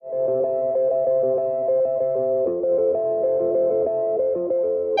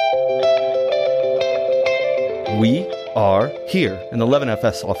are here in the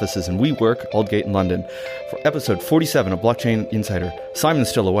 11FS offices in WeWork, Aldgate in London, for episode 47 of Blockchain Insider. Simon's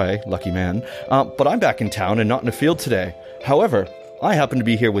still away, lucky man, but I'm back in town and not in a field today. However, I happen to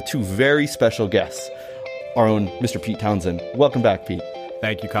be here with two very special guests. Our own Mr. Pete Townsend. Welcome back, Pete.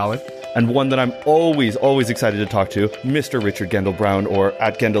 Thank you, Colin. And one that I'm always excited to talk to, Mr. Richard Gendel Brown, or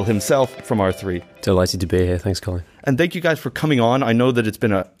at Gendel himself from R3. Delighted to be here. Thanks, Colin. And thank you guys for coming on. I know that it's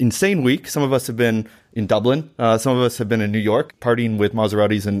been an insane week. Some of us have been in Dublin. Some of us have been in New York, partying with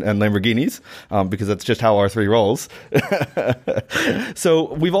Maseratis and Lamborghinis, because that's just how R3 rolls.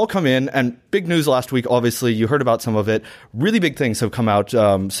 So we've all come in, and big news last week, obviously. You heard about some of it. Really big things have come out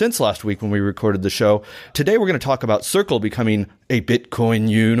since last week when we recorded the show. Today we're going to talk about Circle becoming a Bitcoin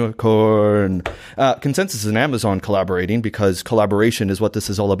unicorn. ConsenSys and Amazon collaborating, because collaboration is what this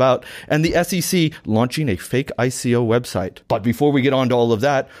is all about. And the SEC launching a fake ICO website. But before we get on to all of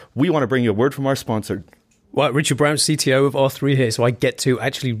that, we want to bring you a word from our sponsor. Well, Richard Brown, CTO of R3 here, so I get to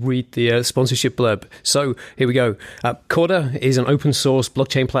actually read the sponsorship blurb. So here we go. Corda is an open source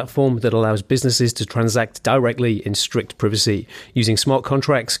blockchain platform that allows businesses to transact directly in strict privacy. Using smart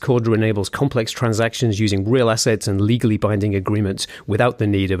contracts, Corda enables complex transactions using real assets and legally binding agreements without the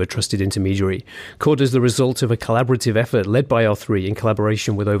need of a trusted intermediary. Corda is the result of a collaborative effort led by R3 in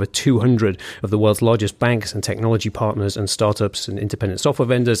collaboration with over 200 of the world's largest banks and technology partners and startups and independent software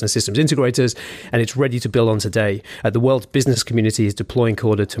vendors and systems integrators, and it's ready to build on today. The world's business community is deploying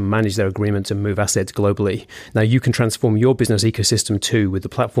Corda to manage their agreements and move assets globally. Now you can transform your business ecosystem too with the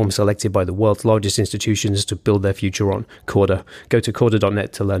platform selected by the world's largest institutions to build their future on. Corda. Go to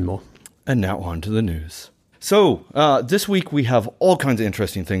corda.net to learn more. And now on to the news. So, this week we have all kinds of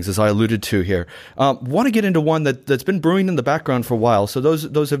interesting things, as I alluded to here. Want to get into one that's been brewing in the background for a while. So those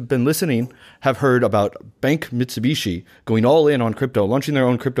who have been listening have heard about Bank Mitsubishi going all in on crypto, launching their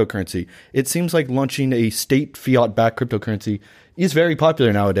own cryptocurrency. It seems like launching a state fiat-backed cryptocurrency is very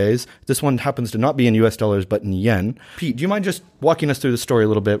popular nowadays. This one happens to not be in US dollars, but in yen. Pete, do you mind just walking us through the story a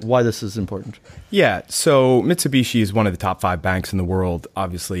little bit, why this is important? Yeah, so Mitsubishi is one of the top 5 banks in the world,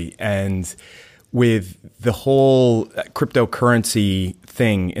 obviously, and with the whole cryptocurrency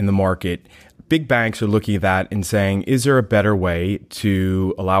thing in the market, big banks are looking at that and saying, is there a better way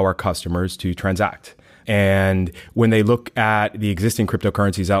to allow our customers to transact? And when they look at the existing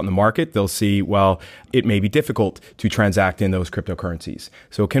cryptocurrencies out in the market, they'll see, well, it may be difficult to transact in those cryptocurrencies.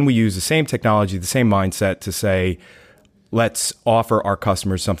 So can we use the same technology, the same mindset to say, let's offer our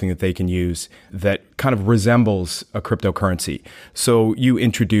customers something that they can use that kind of resembles a cryptocurrency. So you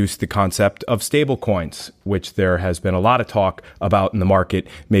introduce the concept of stable coins, which there has been a lot of talk about in the market,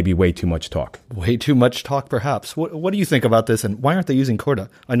 maybe way too much talk. Way too much talk, perhaps. What do you think about this, and why aren't they using Corda?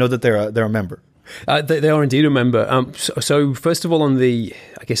 I know that they're a member. They are indeed a member. So first of all, on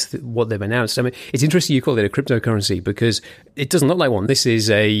what they've announced, I mean, it's interesting you call it a cryptocurrency because it doesn't look like one. This is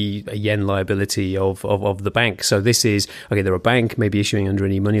a yen liability of the bank. So this is, they're a bank, maybe issuing under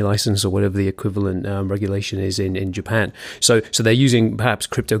an e-money license or whatever the equivalent regulation is in Japan. So they're using perhaps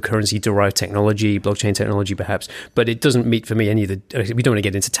cryptocurrency-derived technology, blockchain technology perhaps, but it doesn't meet for me any of the, we don't want to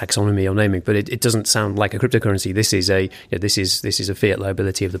get into taxonomy or naming, but it doesn't sound like a cryptocurrency. This is a fiat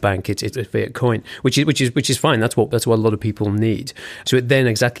liability of the bank. It's a fiat coin. Which is fine. That's what a lot of people need. So it then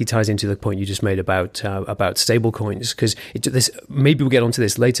exactly ties into the point you just made about stable coins, because maybe we'll get onto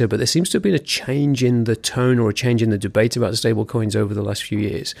this later, but there seems to have been a change in the tone or a change in the debate about stable coins over the last few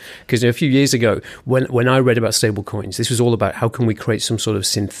years. Because a few years ago, when I read about stable coins, this was all about how can we create some sort of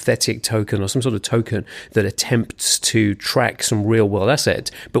synthetic token or some sort of token that attempts to track some real world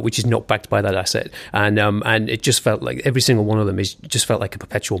asset, but which is not backed by that asset. And it just felt like every single one of them just felt like a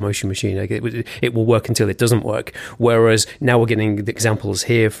perpetual motion machine. Like it will work until it doesn't work. Whereas now we're getting the examples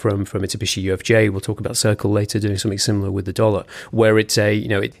here from Mitsubishi UFJ. We'll talk about Circle later doing something similar with the dollar, where it's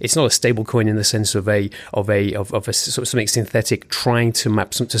it's not a stable coin in the sense of a sort of something synthetic trying to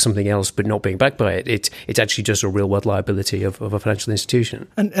map to something else but not being backed by it. It's actually just a real world liability of a financial institution.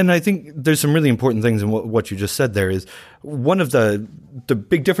 And I think there's some really important things in what you just said there. Is one of the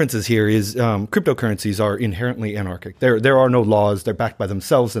big differences here is cryptocurrencies are inherently anarchic. There are no laws. They're backed by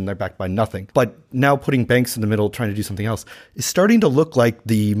themselves and they're backed by nothing. But now putting banks in the middle trying to do something else is starting to look like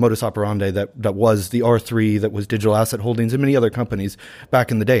the modus operandi that was the R3, that was Digital Asset Holdings and many other companies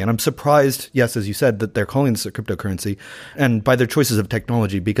back in the day. And I'm surprised, yes, as you said, that they're calling this a cryptocurrency and by their choices of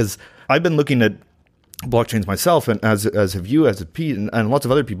technology, because I've been looking at blockchains myself, and as have you, as have Pete, and lots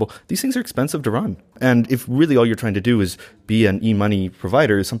of other people, these things are expensive to run. And if really all you're trying to do is be an e-money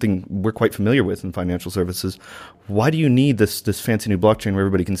provider, is something we're quite familiar with in financial services, why do you need this fancy new blockchain where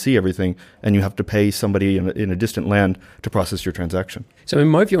everybody can see everything and you have to pay somebody in a distant land to process your transaction? So in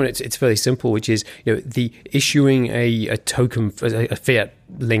my view on it, it's fairly simple, which is the issuing a token, a fiat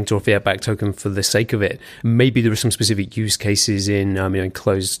linked or fiat-backed token for the sake of it. Maybe there are some specific use cases in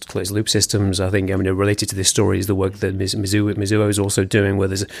closed loop systems. I think related to this story is the work that Mizuho is also doing, where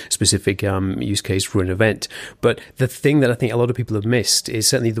there's a specific use case for an event. But the thing that I think a lot of people have missed is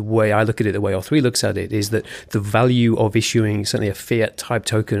certainly the way I look at it, the way R3 looks at it, is that the value of issuing certainly a fiat-type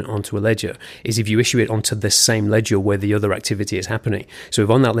token onto a ledger is if you issue it onto the same ledger where the other activity is happening. So if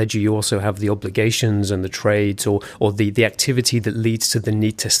on that ledger you also have the obligations and the trades or the activity that leads to the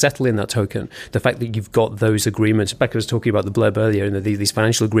need to settle in that token, the fact that you've got those agreements, Becca was talking about the blurb earlier, and these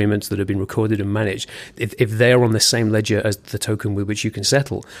financial agreements that have been recorded and managed, if they're on the same ledger as the token with which you can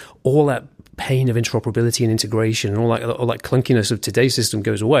settle, all that pain of interoperability and integration and all that clunkiness of today's system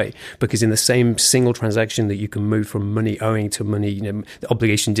goes away, because in the same single transaction that you can move from money owing to money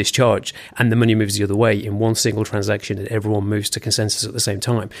obligation discharge, and the money moves the other way in one single transaction and everyone moves to consensus at the same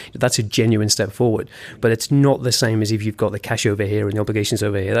time, that's a genuine step forward. But it's not the same as if you've got the cash over here and the obligations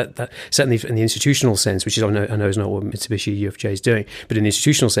over here. That certainly in the institutional sense, which is I know is not what Mitsubishi UFJ is doing, but in the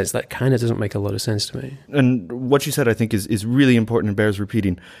institutional sense, that kind of doesn't make a lot of sense to me. And what you said, I think, is really important and bears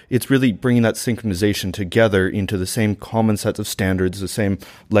repeating. It's really bringing that synchronization together into the same common sets of standards, the same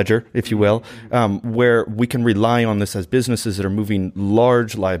ledger, if you will, where we can rely on this as businesses that are moving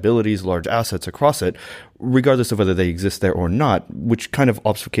large liabilities, large assets across it, regardless of whether they exist there or not, which kind of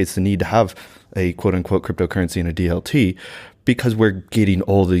obfuscates the need to have a quote-unquote cryptocurrency and a DLT, because we're getting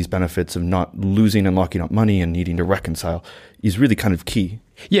all these benefits of not losing and locking up money and needing to reconcile is really kind of key.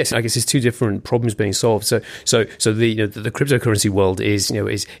 Yes, I guess there's two different problems being solved. So the cryptocurrency world is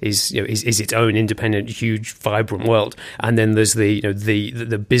its own independent, huge, vibrant world, and then there's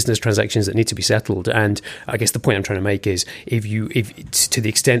the business transactions that need to be settled. And I guess the point I'm trying to make is if to the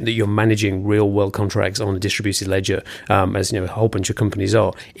extent that you're managing real world contracts on a distributed ledger, as a whole bunch of companies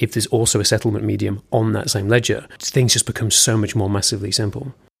are, if there's also a settlement medium on that same ledger, things just become so much more massively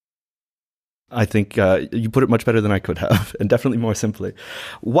simple. I think you put it much better than I could have, and definitely more simply.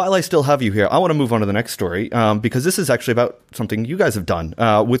 While I still have you here, I want to move on to the next story, because this is actually about something you guys have done,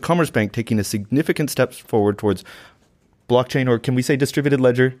 with Commerzbank taking a significant steps forward towards blockchain, or can we say distributed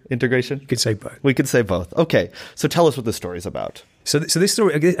ledger integration? You could say both. We could say both. Okay, so tell us what this story is about. So this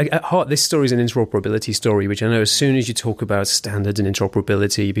story, at heart, this story is an interoperability story, which I know as soon as you talk about standards and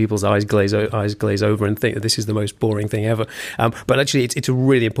interoperability, people's eyes glaze over and think that this is the most boring thing ever. But actually, it's a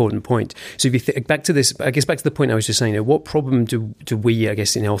really important point. So if you think back to this, I guess back to the point I was just saying, what problem do we, I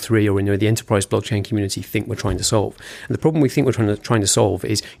guess, in L3 or in the enterprise blockchain community think we're trying to solve? And the problem we think we're trying to solve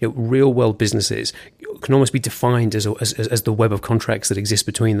is real world businesses can almost be defined as the web of contracts that exist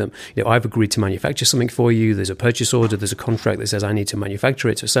between them. I've agreed to manufacture something for you. There's a purchase order. There's a contract that says I need to manufacture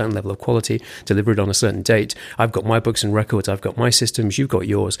it to a certain level of quality, deliver it on a certain date. I've got my books and records. I've got my systems. You've got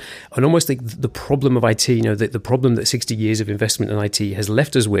yours. And almost the problem of IT, the problem that 60 years of investment in IT has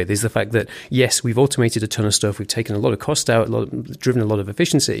left us with is the fact that, yes, we've automated a ton of stuff. We've taken a lot of cost out, driven a lot of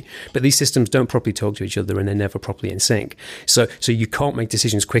efficiency, but these systems don't properly talk to each other and they're never properly in sync. So you can't make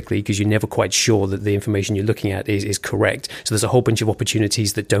decisions quickly because you're never quite sure that the information you're looking at is correct. So there's a whole bunch of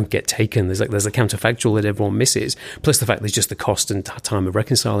opportunities that don't get taken. There's a counterfactual that everyone misses, plus the fact there's just the cost and time of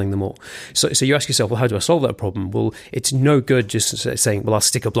reconciling them all. So you ask yourself, well, how do I solve that problem? Well, it's no good just saying, well, I'll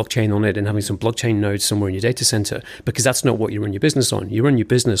stick a blockchain on it and having some blockchain nodes somewhere in your data center, because that's not what you run your business on. You run your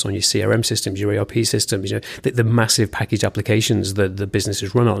business on your CRM systems, your ERP systems, the massive package applications that the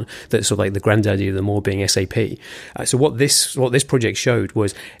businesses run on, that's sort of like the granddaddy of them all being SAP. So what this project showed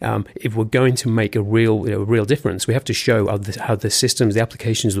was, if we're going to make a real difference, we have to show how the systems, the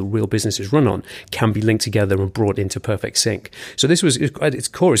applications that real businesses run on can be linked together and brought into perfect sync. So this was, at its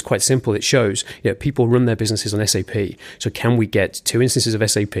core, is quite simple. It shows people run their businesses on SAP. So can we get two instances of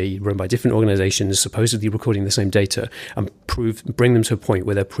SAP run by different organizations, supposedly recording the same data, and bring them to a point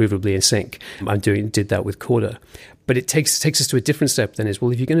where they're provably in sync? I did that with Corda. But it takes us to a different step then is,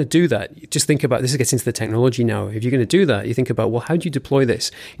 well, if you're going to do that, just think about, this gets into the technology now. If you're going to do that, you think about, well, how do you deploy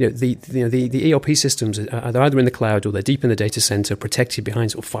this? The ERP systems are either in the cloud or they're deep in the data center, protected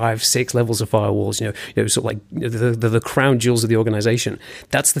behind sort of 5-6 levels of firewalls, sort of like the crown jewels of the organization.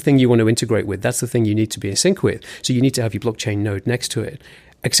 That's the thing you want to integrate with. That's the thing you need to be in sync with. So you need to have your blockchain node next to it.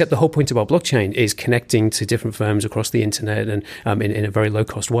 Except the whole point about blockchain is connecting to different firms across the internet and in a very low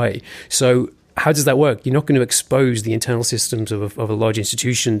cost way. So how does that work? You're not going to expose the internal systems of a large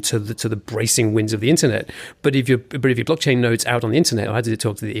institution to the bracing winds of the internet. But if your blockchain node's out on the internet, how does it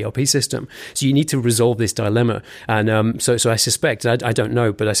talk to the ERP system? So you need to resolve this dilemma. And so I suspect, I don't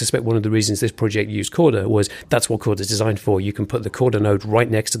know, but I suspect one of the reasons this project used Corda was that's what Corda is designed for. You can put the Corda node right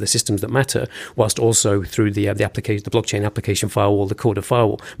next to the systems that matter, whilst also through the application, the blockchain application firewall, the Corda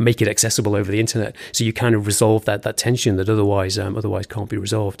firewall, make it accessible over the internet. So you kind of resolve that tension that otherwise can't be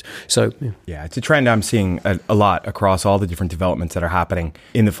resolved. So yeah, it's a trend I'm seeing a lot across all the different developments that are happening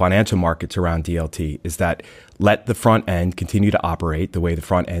in the financial markets around DLT. Is that let the front end continue to operate the way the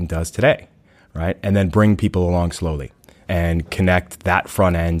front end does today, right? And then bring people along slowly and connect that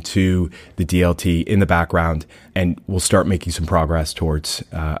front end to the DLT in the background, and we'll start making some progress towards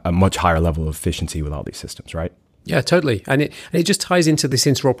a much higher level of efficiency with all these systems, right? Yeah, totally. And it just ties into this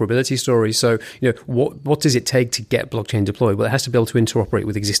interoperability story. So, what does it take to get blockchain deployed? Well, it has to be able to interoperate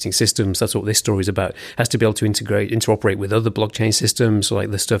with existing systems. That's what this story is about. It has to be able to interoperate with other blockchain systems, like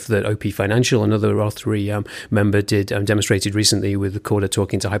the stuff that OP Financial, another R3 member, demonstrated recently with the Corda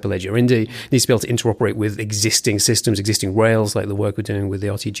talking to Hyperledger Indy. It needs to be able to interoperate with existing systems, existing rails, like the work we're doing with the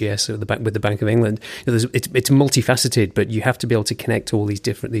RTGS with the Bank of England. It's multifaceted, but you have to be able to connect all these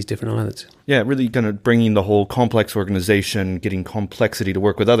different islands. Yeah, really kind of bringing the whole complex organization, getting complexity to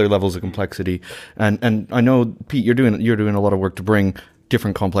work with other levels of complexity. And I know, Pete, you're doing a lot of work to bring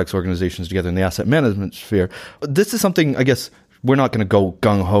different complex organizations together in the asset management sphere. This is something, I guess, we're not going to go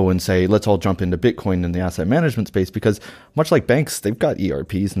gung-ho and say, let's all jump into Bitcoin in the asset management space, because much like banks, they've got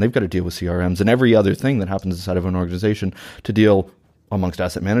ERPs and they've got to deal with CRMs and every other thing that happens inside of an organization to deal amongst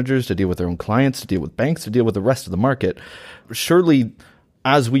asset managers, to deal with their own clients, to deal with banks, to deal with the rest of the market. Surely,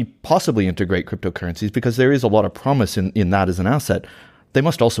 as we possibly integrate cryptocurrencies, because there is a lot of promise in that as an asset, they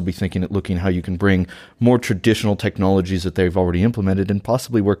must also be looking how you can bring more traditional technologies that they've already implemented and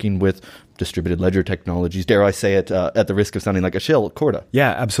possibly working with distributed ledger technologies. Dare I say it, at the risk of sounding like a shill, Corda.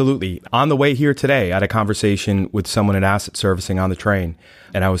 Yeah, absolutely. On the way here today, I had a conversation with someone in asset servicing on the train,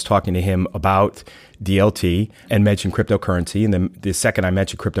 and I was talking to him about DLT and mentioned cryptocurrency. And then the second I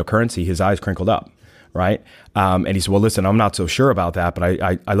mentioned cryptocurrency, his eyes crinkled up. Right. And he said, well, listen, I'm not so sure about that, but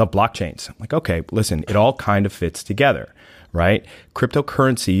I love blockchains. I'm like, okay, listen, it all kind of fits together, right?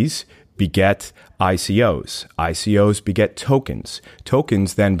 Cryptocurrencies beget ICOs. ICOs beget tokens.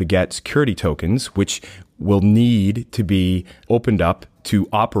 Tokens then beget security tokens, which will need to be opened up to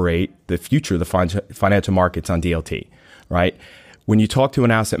operate the future of the financial markets on DLT, right? When you talk to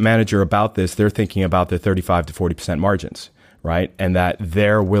an asset manager about this, they're thinking about the 35 to 40% margins. Right. And that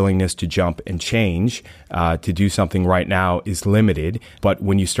their willingness to jump and change to do something right now is limited. But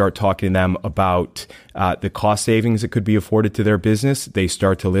when you start talking to them about the cost savings that could be afforded to their business, they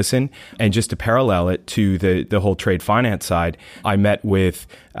start to listen. And just to parallel it to the whole trade finance side, I met with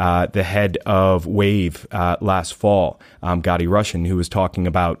the head of Wave last fall, Gadi Russian, who was talking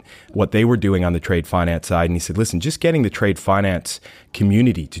about what they were doing on the trade finance side. And he said, listen, just getting the trade finance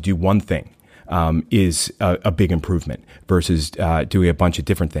community to do one thing is a big improvement versus doing a bunch of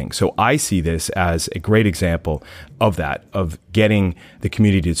different things. So I see this as a great example of that, of getting the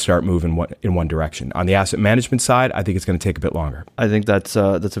community to start moving in one direction. On the asset management side, I think it's going to take a bit longer. I think that's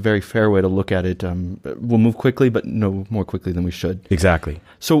a very fair way to look at it. We'll move quickly, but no more quickly than we should. Exactly.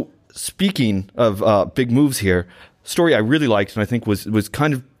 So speaking of big moves here, story I really liked and I think was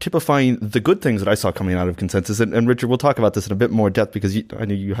kind of typifying the good things that I saw coming out of Consensus. And Richard, we'll talk about this in a bit more depth because I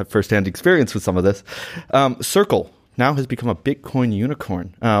know you have firsthand experience with some of this. Circle now has become a Bitcoin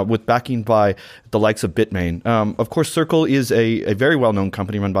unicorn with backing by the likes of Bitmain. Of course, Circle is a very well-known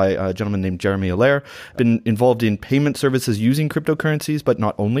company run by a gentleman named Jeremy Allaire, been involved in payment services using cryptocurrencies, but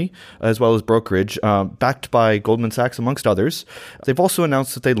not only, as well as brokerage, backed by Goldman Sachs, amongst others. They've also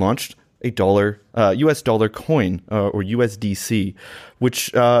announced that they launched a US dollar coin, or USDC, which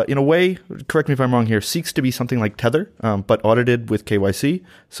in a way, correct me if I'm wrong here, seeks to be something like Tether, but audited with KYC,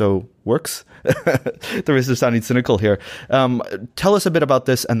 so works. The risk of sounding cynical here. Tell us a bit about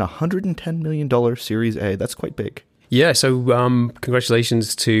this and the $110 million Series A. That's quite big. Yeah, so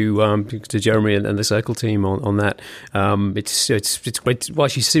congratulations to Jeremy and the Circle team on that. It's great. Well,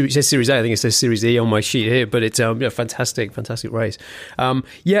 she says Series A. I think it says Series E on my sheet here, but it's fantastic raise.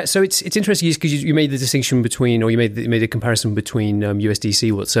 So it's interesting because you made the distinction between, or you made a comparison between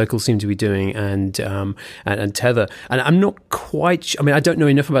USDC, what Circle seem to be doing, and Tether. And I'm not quite. I mean, I don't know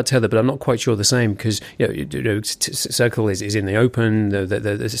enough about Tether, but I'm not quite sure the same because Circle is in the open.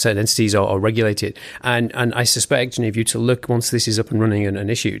 The certain entities are regulated, and I suspect. question, if you to look once this is up and running and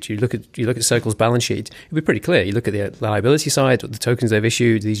issued, you look at Circle's balance sheet, it'll be pretty clear. You look at the liability side, the tokens they've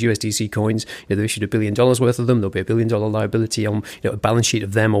issued, these USDC coins, they've issued $1 billion worth of them. There'll be a $1 billion liability on a balance sheet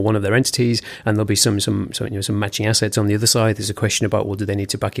of them or one of their entities, and there'll be some matching assets on the other side. There's a question about, well, do they need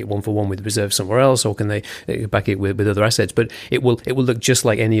to back it one for one with reserves somewhere else, or can they back it with other assets? But it will look just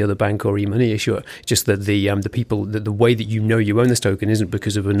like any other bank or e-money issuer. Just that the way that you own this token isn't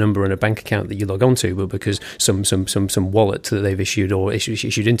because of a number in a bank account that you log onto, but because some wallet that they've issued or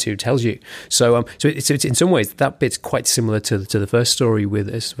issued into tells you. So it's in some ways that bit's quite similar to the first story with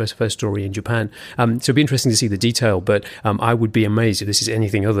this first story in Japan. So it'd be interesting to see the detail, but I would be amazed if this is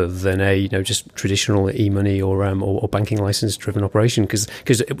anything other than a just traditional e-money or banking license driven operation. Because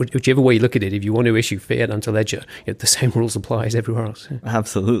whichever way you look at it, if you want to issue fiat onto Ledger, the same rules apply as everywhere else.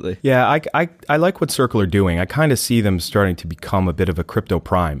 Absolutely. Yeah, I like what Circle are doing. I kind of see them starting to become a bit of a crypto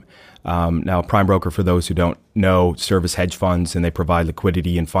prime. Now, a prime broker, for those who don't know, service hedge funds, and they provide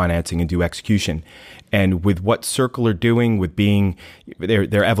liquidity and financing and do execution. And with what Circle are doing, with being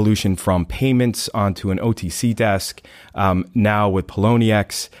their evolution from payments onto an OTC desk, now with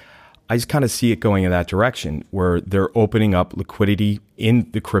Poloniex, I just kind of see it going in that direction where they're opening up liquidity in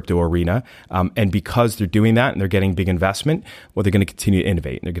the crypto arena. And because they're doing that and they're getting big investment, well, they're going to continue to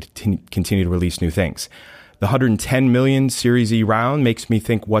innovate and they're going to continue to release new things. The 110 million Series E round makes me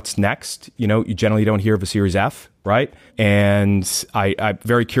think, what's next? You generally don't hear of a Series F, right? And I'm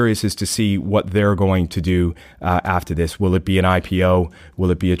very curious as to see what they're going to do after this. Will it be an IPO? Will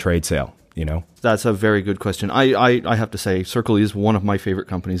it be a trade sale? That's a very good question. I have to say, Circle is one of my favorite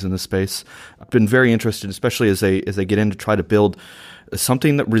companies in this space. I've been very interested, especially as they get in to try to build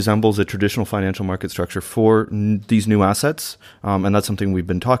something that resembles a traditional financial market structure for these new assets, and that's something we've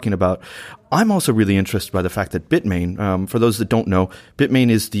been talking about. I'm also really interested by the fact that Bitmain, for those that don't know, Bitmain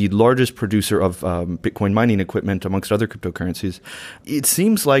is the largest producer of Bitcoin mining equipment amongst other cryptocurrencies. It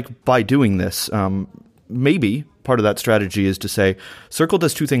seems like by doing this, maybe part of that strategy is to say Circle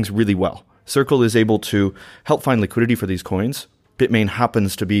does two things really well. Circle is able to help find liquidity for these coins. Bitmain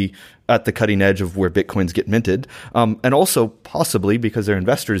happens to be at the cutting edge of where Bitcoins get minted. And also possibly because their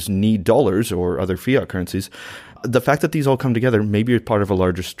investors need dollars or other fiat currencies. The fact that these all come together may be part of a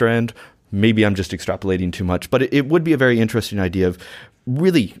larger strand. Maybe I'm just extrapolating too much, but it would be a very interesting idea of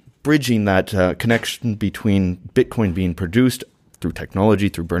really bridging that connection between Bitcoin being produced through technology,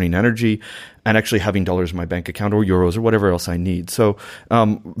 through burning energy, and actually having dollars in my bank account or euros or whatever else I need. So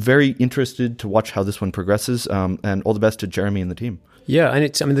very interested to watch how this one progresses, and all the best to Jeremy and the team. Yeah, and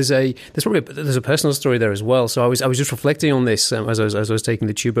there's a personal story there as well. So I was just reflecting on this as I was taking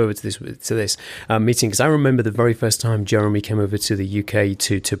the tube over to this meeting, because I remember the very first time Jeremy came over to the UK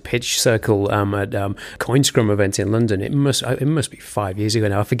to pitch Circle at CoinScrum event in London. It must be 5 years ago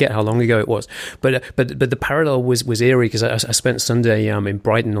now. I forget how long ago it was, but the parallel was eerie because I spent Sunday in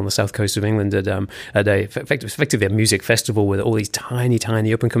Brighton on the south coast of England at effectively a music festival with all these tiny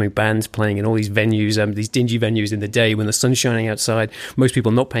up and coming bands playing in all these venues, these dingy venues in the day when the sun's shining outside. Most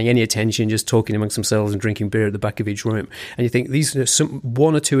people not paying any attention, just talking amongst themselves and drinking beer at the back of each room. And you think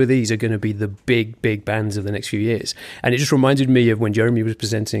one or two of these are going to be the big bands of the next few years. And it just reminded me of when Jeremy was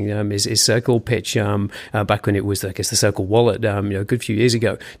presenting his Circle pitch back when it was, I guess, the Circle wallet, a good few years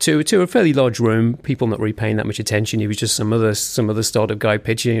ago, to a fairly large room, people not really paying that much attention. He was just some other startup guy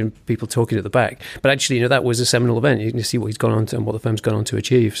pitching and people talking at the back. But actually, that was a seminal event. You can see what he's gone on to and what the firm's gone on to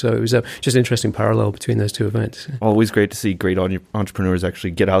achieve. So it was just an interesting parallel between those two events. Always great to see great entrepreneurs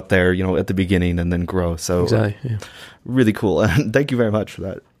actually get out there, at the beginning and then grow. So exactly, yeah. Really cool. And thank you very much for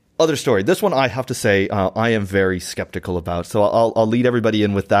that. Other story. This one I have to say I am very skeptical about. So I'll lead everybody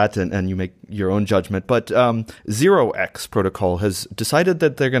in with that and you make your own judgment. But 0x Protocol has decided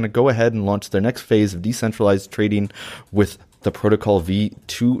that they're going to go ahead and launch their next phase of decentralized trading with the protocol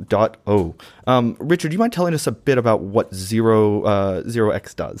v2.0. Richard, do you mind telling us a bit about what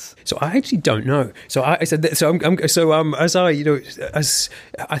 0x does? So I actually don't know. So I said that, as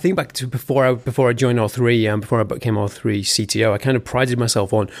I think back to before I joined R3, before I became R3 CTO, I kind of prided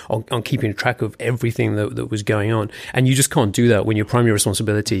myself on keeping track of everything that was going on. And you just can't do that when your primary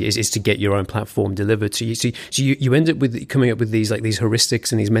responsibility is to get your own platform delivered. So you end up with coming up with these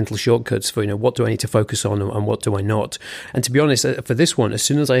heuristics and these mental shortcuts for what do I need to focus on and what do I not. And to be honest, for this one, as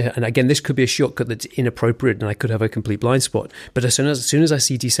soon as and again, this could be a shortcut that's inappropriate and I could have a complete blind spot. But as soon as I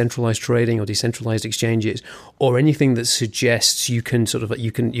see decentralized trading or decentralized exchanges or anything that suggests you can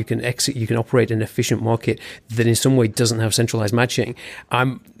operate in an efficient market that in some way doesn't have centralized matching,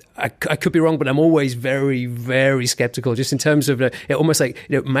 I could be wrong, but I'm always very, very skeptical. Just in terms of it, almost like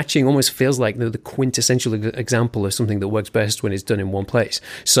matching almost feels like the quintessential example of something that works best when it's done in one place.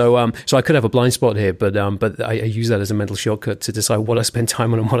 So, so I could have a blind spot here, but I use that as a mental shortcut to decide what I spend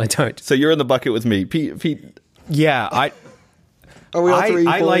time on and what I don't. So you're in the bucket with me, Pete. Yeah, Are we all three?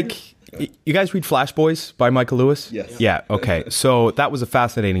 I like. You guys read Flash Boys by Michael Lewis? Yes. Yeah, okay. So that was a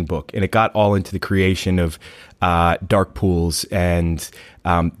fascinating book, and it got all into the creation of dark pools and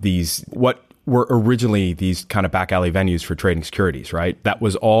these, what were originally these kind of back alley venues for trading securities, right? They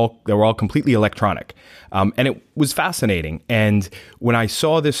were all completely electronic. And it was fascinating. And when I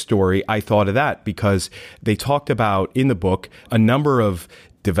saw this story, I thought of that because they talked about in the book a number of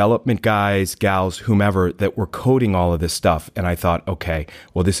development guys, gals, whomever that were coding all of this stuff. And I thought, okay,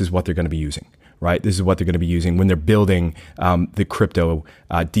 well, this is what they're going to be using, right? This is what they're going to be using when they're building the crypto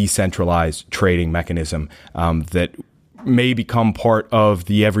decentralized trading mechanism that may become part of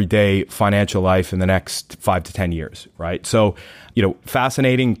the everyday financial life in the next 5 to 10 years, right? So,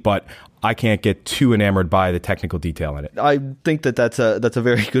 fascinating, but I can't get too enamored by the technical detail in it. I think that's a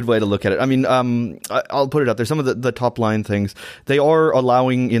very good way to look at it. I mean, I'll put it out there. Some of the top line things, they are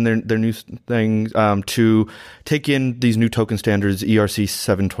allowing in their new things to take in these new token standards, ERC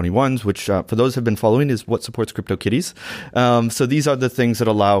 721s, which for those who have been following is what supports CryptoKitties. So these are the things that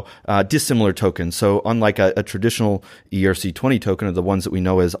allow dissimilar tokens. So unlike a traditional ERC 20 token, or the ones that we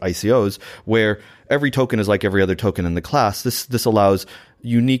know as ICOs, where every token is like every other token in the class, this allows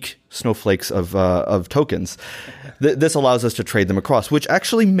unique snowflakes of tokens. This allows us to trade them across, which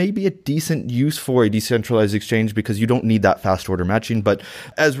actually may be a decent use for a decentralized exchange because you don't need that fast order matching. But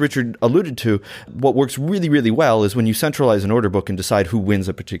as Richard alluded to, what works really, really well is when you centralize an order book and decide who wins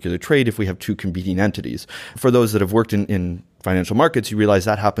a particular trade if we have two competing entities. For those that have worked in financial markets, you realize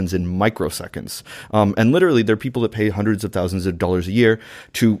that happens in microseconds. And literally, there are people that pay hundreds of thousands of dollars a year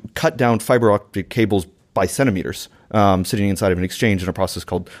to cut down fiber optic cables by centimeters, sitting inside of an exchange in a process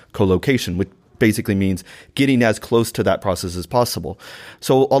called co-location, which basically means getting as close to that process as possible.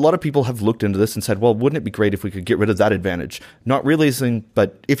 So a lot of people have looked into this and said, well, wouldn't it be great if we could get rid of that advantage? Not realizing,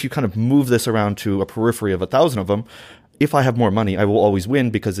 but if you kind of move this around to a periphery of 1,000 of them, if I have more money, I will always win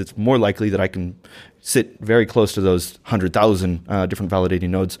because it's more likely that I can sit very close to those 100,000 different validating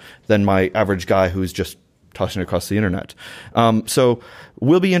nodes than my average guy who's just tossing it across the internet. So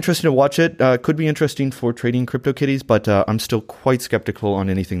will be interesting to watch it. Could be interesting for trading CryptoKitties, but I'm still quite skeptical on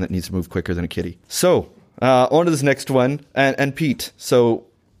anything that needs to move quicker than a kitty. So on to this next one. And Pete, so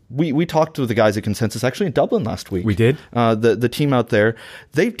we talked to the guys at Consensus actually in Dublin last week. We did. The team out there,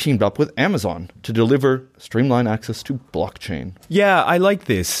 they've teamed up with Amazon to deliver streamlined access to blockchain. Yeah, I like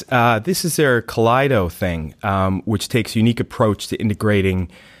this. This is their Kaleido thing, which takes a unique approach to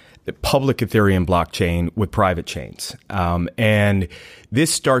integrating the public Ethereum blockchain with private chains. And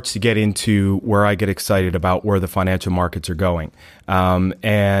this starts to get into where I get excited about where the financial markets are going.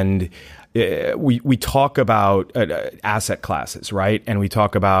 And we talk about asset classes, right? And we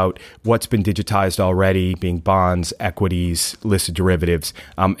talk about what's been digitized already, being bonds, equities, listed derivatives,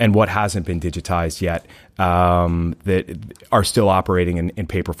 and what hasn't been digitized yet, that are still operating in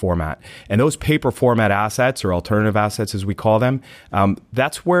paper format. And those paper format assets, or alternative assets as we call them,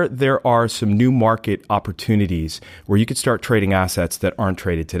 that's where there are some new market opportunities where you could start trading assets that aren't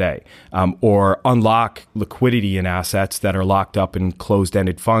traded today, or unlock liquidity in assets that are locked up in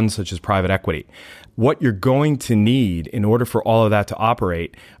closed-ended funds such as private equity. What you're going to need in order for all of that to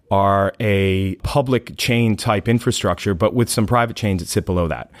operate are a public chain type infrastructure, but with some private chains that sit below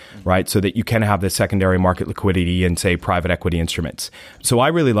that, right? So that you can have the secondary market liquidity in, say, private equity instruments. So I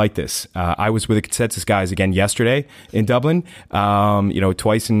really like this. I was with the Consensus guys again yesterday in Dublin,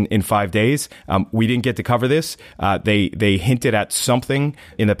 twice in 5 days. We didn't get to cover this. They hinted at something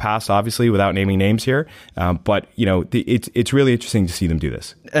in the past, obviously, without naming names here. But it's really interesting to see them do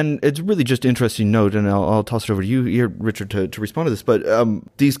this. And it's really just interesting note, and I'll toss it over to you here, Richard, to respond to this. But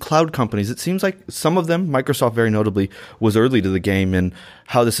these cloud companies, it seems like some of them, Microsoft very notably, was early to the game in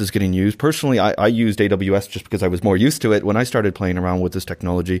how this is getting used. Personally, I used AWS just because I was more used to it. When I started playing around with this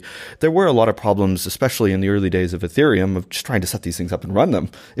technology, there were a lot of problems, especially in the early days of Ethereum, of just trying to set these things up and run them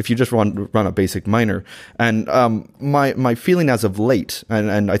if you just run a basic miner. And my feeling as of late,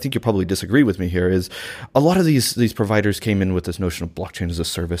 and I think you'll probably disagree with me here, is a lot of these providers came in with this notion of blockchain as a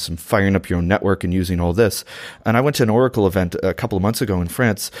service and firing up your own network and using all this. And I went to an Oracle event a couple of months ago in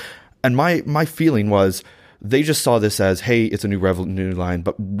France, and my feeling was They just saw this as, hey, it's a new revenue line,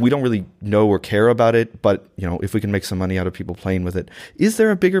 but we don't really know or care about it. But, if we can make some money out of people playing with it. Is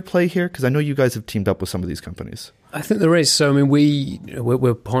there a bigger play here? Because I know you guys have teamed up with some of these companies. I think there is. So, I mean,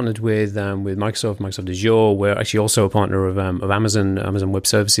 we're partnered with Microsoft Azure. We're actually also a partner of Amazon Web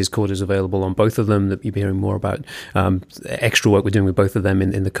Services. Corda is available on both of them. That you'll be hearing more about extra work we're doing with both of them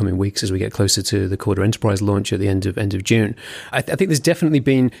in the coming weeks as we get closer to the Corda Enterprise launch at the end of June. I think there's definitely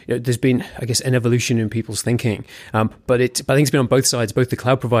been I guess an evolution in people's thinking, but I think it's been on both sides, both the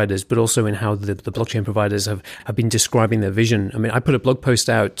cloud providers, but also in how the blockchain providers have been describing their vision. I mean, I put a blog post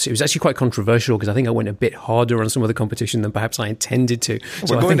out. It was actually quite controversial because I think I went a bit harder on some of the competition than perhaps I intended to.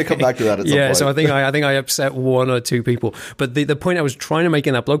 We're going to come back to that at some point. Yeah, so I think I upset one or two people. But the point I was trying to make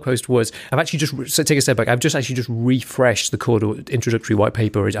in that blog post was I've actually just take a step back. I've just refreshed the Corda introductory white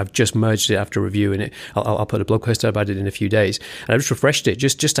paper. I've just merged it after reviewing it. I'll put a blog post out about it in a few days, and I just refreshed it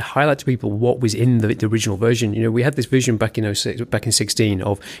just to highlight to people what was in the original version. We had this vision back in 2016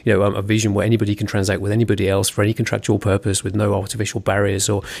 of a vision where anybody can transact with anybody else for any contractual purpose with no artificial barriers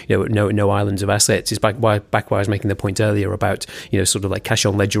or no islands of assets. It's back where I was making the point earlier about sort of like cash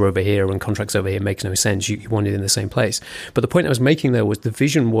on ledger over here and contracts over here makes no sense. You want it in the same place. But the point I was making there was the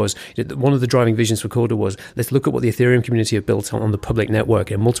vision was one of the driving visions for Corda was let's look at what the Ethereum community have built on the public network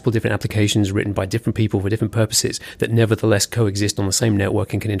and multiple different applications written by different people for different purposes that nevertheless coexist on the same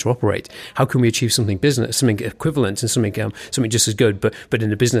network and can interoperate. How can we achieve something equivalent and something just as good, but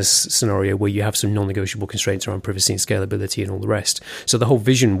in a business scenario where you have some non-negotiable constraints around privacy and scalability and all the rest. So the whole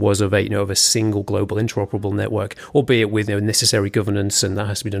vision was of a single global interoperable network, albeit with necessary governance, and that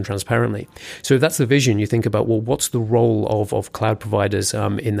has to be done transparently. So if that's the vision, you think about, well, what's the role of cloud providers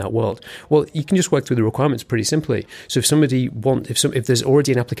in that world? Well, you can just work through the requirements pretty simply. So if there's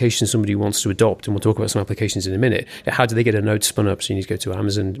already an application somebody wants to adopt, and we'll talk about some applications in a minute, how do they get a node spun up? So you need to go to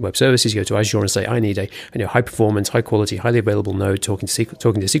Amazon Web Services, you go to Azure and say, I need a high performance, high quality, highly available node talking to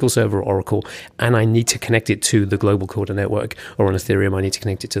SQL Server or Oracle, and I need to connect it to the global Corda network, or on Ethereum, I need to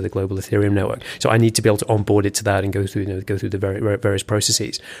connect it to the global Ethereum network. So I need to be able to onboard it to that and go through the various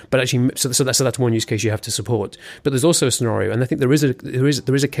processes. But actually, so that's one use case you have to support. But there's also a scenario, and I think there is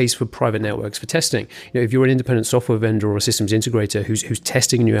a case for private networks for testing. If you're an independent software vendor or a systems integrator who's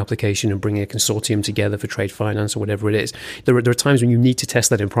testing a new application and bringing a consortium together for trade finance or whatever it is, there are times when you need to test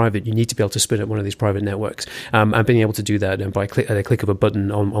that in private. You need to be able to spin up one of these private networks, and being able to do that by a click of a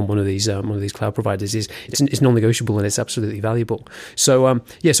button on one of these cloud providers is non-negotiable, and it's absolutely valuable. So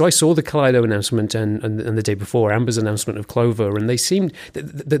so I saw the Kaleido announcement and the day before Amber's announcement of Clover, and they seemed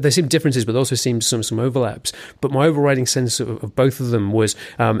differences, but also seemed some overlaps. But my overriding sense of both of them was,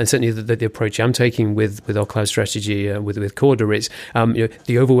 and certainly the approach I'm taking with our cloud strategy with Corda is,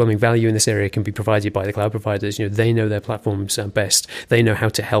 the overwhelming value in this area can be provided by the cloud providers. They know their platforms best. They know how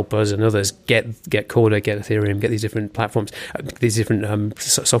to help us and others get Corda, get Ethereum, get these different platforms, these different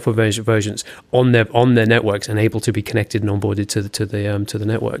software versions on their networks, and able to be connected and onboarded to the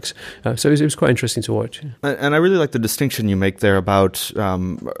networks. So it was quite interesting to watch. And I really like the distinction you make there about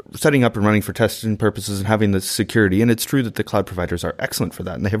setting up and running for testing purposes and having the security. And it's true that the cloud providers are excellent for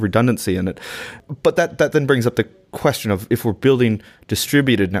that, and they have redundancy in it. But that then brings up the question of, if we're building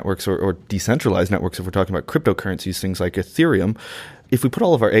distributed networks or decentralized networks, if we're talking about cryptocurrencies, things like Ethereum, if we put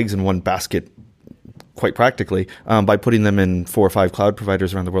all of our eggs in one basket, quite practically, by putting them in 4 or 5 cloud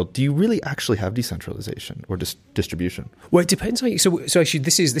providers around the world, do you really actually have decentralization or distribution? Well, it depends. So actually,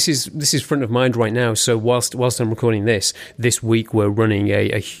 this is front of mind right now. So whilst I'm recording this week, we're running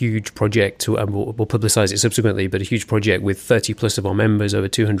a huge project. We'll publicize it subsequently, but a huge project with 30 plus of our members, over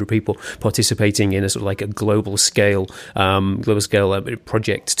 200 people participating in a sort of like a global scale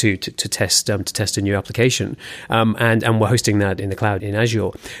project to test a new application, and we're hosting that in the cloud in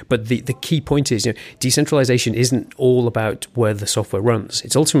Azure. But the key point is, decentralization isn't all about where the software runs.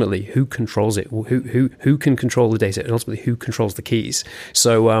 It's ultimately who controls it, who can control the data, and ultimately who controls the keys.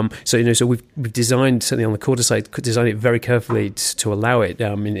 So we've designed, certainly on the Corda side, designed it very carefully to allow it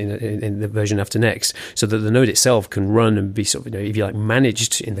in the version after next, so that the node itself can run and be sort of, if you like,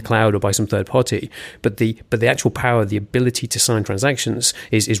 managed in the cloud or by some third party. But the actual power, the ability to sign transactions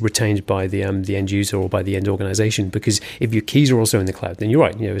is retained by the end user or by the end organization. Because if your keys are also in the cloud, then you're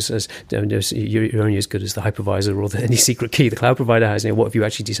right. You're only as good as the hypervisor or any secret key the cloud provider has. What if you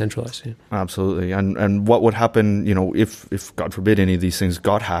actually decentralize? Yeah. Absolutely. And what would happen, if God forbid any of these things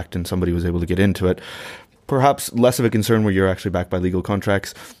got hacked and somebody was able to get into it? perhaps less of a concern where you're actually backed by legal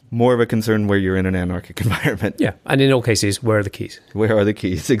contracts, more of a concern where you're in an anarchic environment. Yeah, and in all cases, where are the keys? Where are the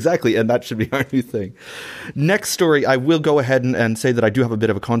keys? Exactly, and that should be our new thing. Next story, I will go ahead and say that I do have a bit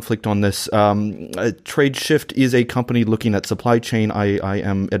of a conflict on this. Tradeshift is a company looking at supply chain. I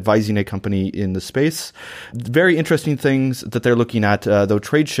am advising a company in the space. Very interesting things that they're looking at, though.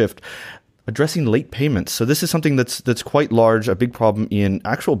 Tradeshift addressing late payments. So this is something that's quite large, a big problem in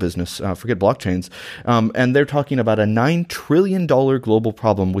actual business, forget blockchains. And they're talking about a $9 trillion global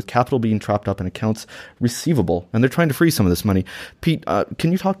problem with capital being trapped up in accounts receivable. And they're trying to free some of this money. Pete,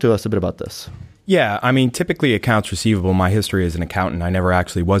 can you talk to us a bit about this? Yeah, I mean, typically accounts receivable, my history as an accountant, I never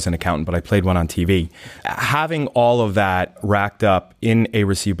actually was an accountant, but I played one on TV. Having all of that racked up in a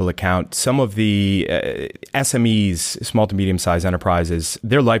receivable account, some of the SMEs, small to medium-sized enterprises,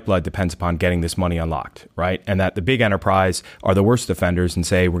 their lifeblood depends upon getting this money unlocked, right? And that the big enterprise are the worst offenders and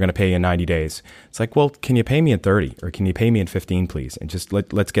say, we're going to pay you in 90 days. It's like, well, can you pay me in 30 or can you pay me in 15, please? And just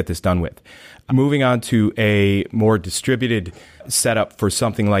let's get this done with. Moving on to a more distributed setup for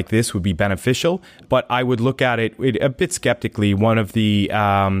something like this would be beneficial, but I would look at it a bit skeptically. One of the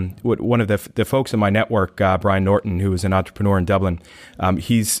folks in my network, Brian Norton, who is an entrepreneur in Dublin,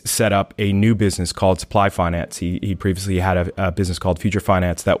 he's set up a new business called Supply Finance. He previously had a business called Future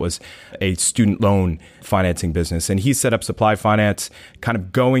Finance that was a student loan financing business, and he set up Supply Finance, kind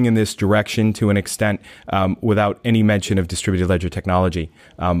of going in this direction to an extent, without any mention of distributed ledger technology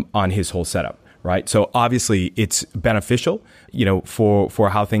on his whole setup. Right. So obviously it's beneficial, for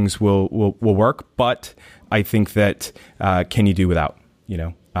how things will work. But I think that can you do without?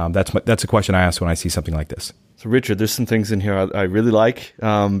 That's a question I ask when I see something like this. So Richard, there's some things in here I really like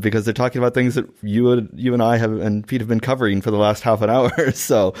because they're talking about things that you and I have and Pete have been covering for the last half an hour.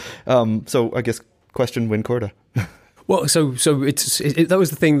 So I guess question Win Corda. Well, so that was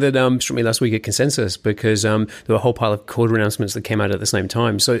the thing that struck me last week at Consensus, because there were a whole pile of quarter announcements that came out at the same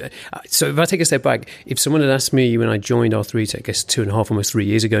time. So if I take a step back, if someone had asked me when I joined R3, I guess 2.5, almost 3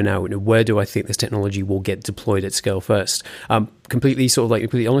 years ago now, where do I think this technology will get deployed at scale first? Completely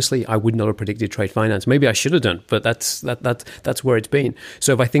honestly, I would not have predicted trade finance. Maybe I should have done, but that's where it's been.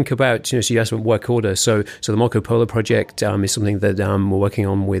 So if I think about, so you asked about work order. So the Marco Polo project is something that we're working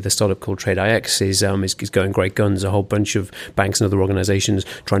on with a startup called TradeIX. Is going great guns. A whole bunch of banks and other organizations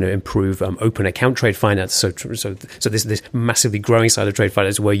trying to improve open account trade finance. So this massively growing side of trade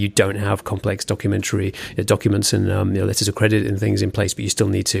finance where you don't have complex documentary documents and letters of credit and things in place, but you still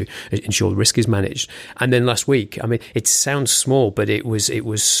need to ensure the risk is managed. And then last week, I mean, it sounds small, but it was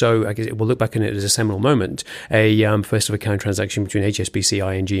so, I guess we'll look back on it as a seminal moment, a first of a kind transaction between HSBC,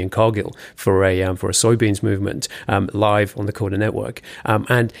 ING and Cargill for a soybeans movement live on the Corda network.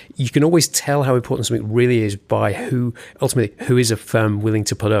 And you can always tell how important something really is by who is a firm willing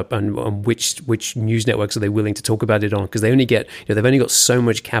to put up and which news networks are they willing to talk about it on, because they only get, they've only got so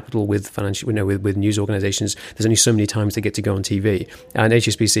much capital with financial, with news organizations. There's only so many times they get to go on TV. And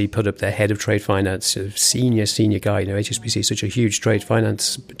HSBC put up their head of trade finance, senior guy. HSBC is such a huge trade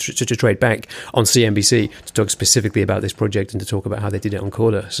finance, such a trade bank, on CNBC to talk specifically about this project and to talk about how they did it on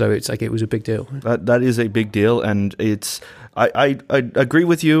Corda. So it's like it was a big deal. That is a big deal, and it's. I agree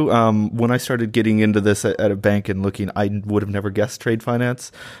with you. When I started getting into this at a bank and looking, I would have never guessed trade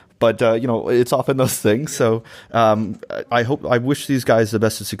finance. But, it's often those things. So I wish these guys the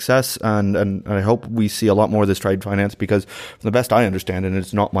best of success, and I hope we see a lot more of this trade finance, because from the best I understand, and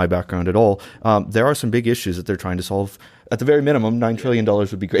it's not my background at all, there are some big issues that they're trying to solve. At the very minimum, $9 trillion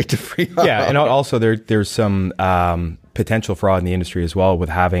would be great to free up. Yeah, and also there's some potential fraud in the industry as well, with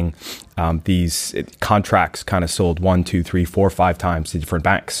having these contracts kind of sold 1, 2, 3, 4, 5 times to different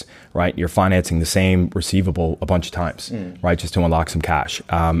banks, right? You're financing the same receivable a bunch of times, right? Just to unlock some cash.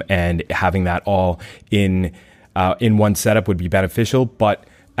 And having that all in one setup would be beneficial. But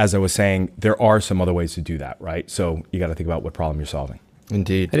as I was saying, there are some other ways to do that, right? So you got to think about what problem you're solving.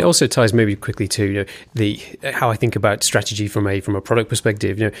 Indeed. And it also ties maybe quickly to how I think about strategy from a product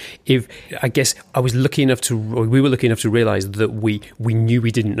perspective. If I guess we were lucky enough to realize that we knew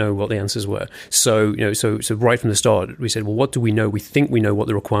we didn't know what the answers were. So right from the start we said, well, what do we know? We think we know what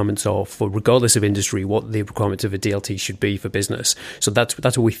the requirements are for, regardless of industry, what the requirements of a DLT should be for business. So that's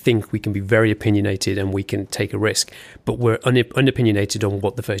what we think. We can be very opinionated and we can take a risk, but we're unopinionated on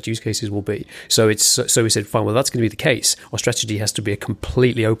what the first use cases will be. So we said, fine, well, that's going to be the case. Our strategy has to be a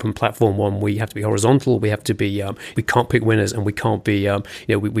completely open platform one. We have to be horizontal. We have to be. We can't pick winners, and we can't be.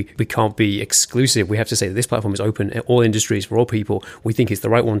 We can't be exclusive. We have to say that this platform is open in all industries for all people. We think it's the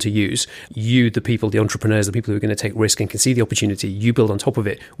right one to use. You, the people, the entrepreneurs, the people who are going to take risk and can see the opportunity, you build on top of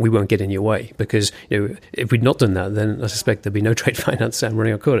it. We won't get in your way, because if we'd not done that, then I suspect there'd be no trade finance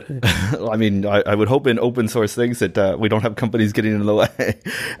running our code. I mean, I would hope in open source things that we don't have companies getting in the way.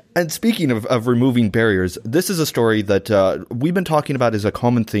 And speaking of removing barriers, this is a story that we've been talking about as a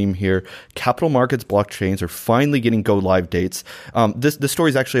common theme here. Capital markets blockchains are finally getting go live dates. This story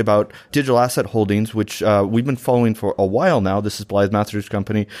is actually about Digital Asset Holdings, which we've been following for a while now. This is Blythe Masters'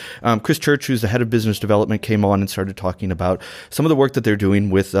 company. Chris Church, who's the head of business development, came on and started talking about some of the work that they're doing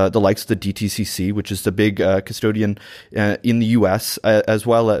with the likes of the DTCC, which is the big custodian in the U.S., as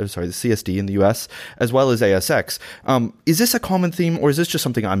well as, the CSD in the U.S., as well as ASX. Is this a common theme, or is this just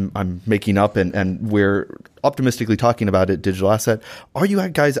something I'm making up and we're optimistically talking about it, Digital Asset? Are you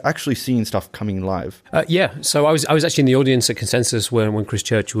guys actually seeing stuff coming live? Yeah. So I was actually in the audience at Consensus when Chris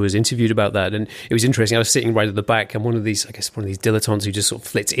Church was interviewed about that, and it was interesting. I was sitting right at the back. I'm one of these dilettantes who just sort of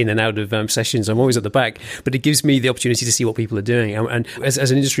flits in and out of sessions. I'm always at the back, but it gives me the opportunity to see what people are doing. And as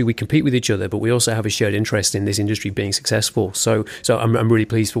an industry, we compete with each other, but we also have a shared interest in this industry being successful. So I'm really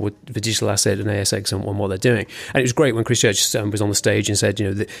pleased for Digital Asset and ASX and what they're doing. And it was great when Chris Church was on the stage and said,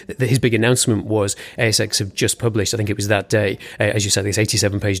 his big announcement was ASX have just published, I think it was that day, as you said, this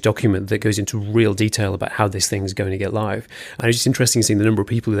 87-page document that goes into real detail about how this thing's going to get live. And it's just interesting seeing the number of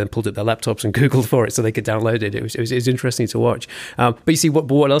people who then pulled up their laptops and Googled for it so they could download it. It was interesting to watch. But you see,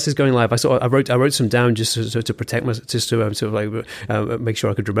 what else is going live? I wrote some down just to protect myself, just to make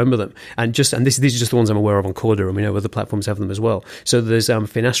sure I could remember them. And these are just the ones I'm aware of on Corda, and we know other platforms have them as well. So there's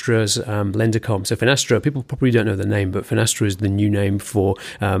Finastra's LenderCom. So Finastra, people probably don't know the name, but Finastra is the new name for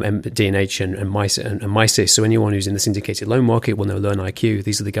D&H and MySys. So anyone who's in the syndicated loan market will know LearnIQ.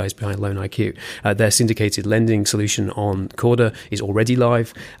 These are the guys behind LearnIQ. Their syndicated lending solution on Corda is already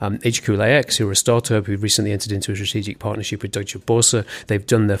live. HQLAX, who are a startup who recently entered into a strategic partnership with Deutsche Börse, they've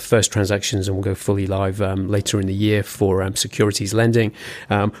done their first transactions and will go fully live later in the year for securities lending.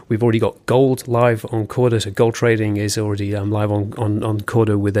 We've already got gold live on Corda, so gold trading is already live on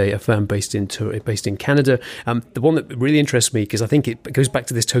Corda with a firm based in Canada. The one that really interests me, because I think it goes back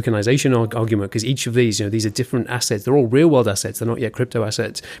to this tokenization argument, because each of these are different assets. They're all real world assets. They're not yet crypto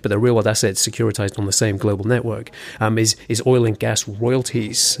assets, but they're real world assets securitized on the same global network. Is oil and gas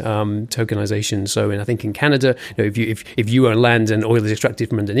royalties tokenization. So I think in Canada, if you own land and oil is extracted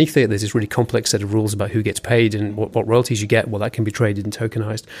from underneath it, there's this really complex set of rules about who gets paid and what royalties you get. Well, that can be traded and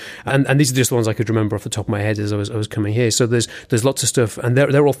tokenized. And these are just the ones I could remember off the top of my head as I was coming here. So there's lots of stuff, and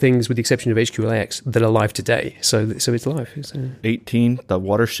they're all things, with the exception of HQLAX, that are live today. So it's live. 18, the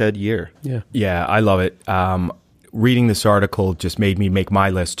watershed year. Yeah, I love it. Reading this article just made me make my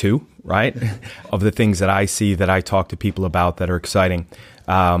list too, right? Of the things that I see that I talk to people about that are exciting.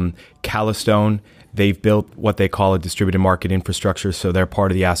 Calastone, they've built what they call a distributed market infrastructure. So they're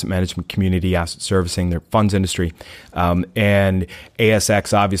part of the asset management community, asset servicing, their funds industry. And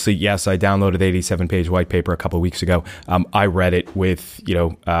ASX, obviously, yes, I downloaded the 87-page white paper a couple of weeks ago. I read it with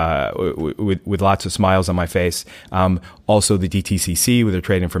lots of smiles on my face. Also the DTCC with their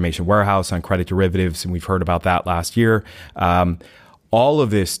trade information warehouse on credit derivatives. And we've heard about that last year. All of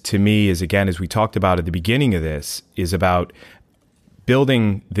this to me is, again, as we talked about at the beginning of this, is about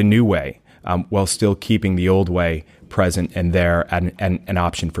building the new way. While still keeping the old way present and there and an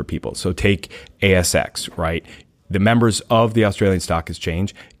option for people. So take ASX, right? The members of the Australian Stock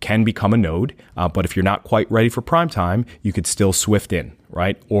Exchange can become a node, but if you're not quite ready for prime time, you could still Swift in,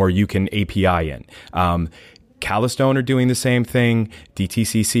 right? Or you can API in. Calastone are doing the same thing.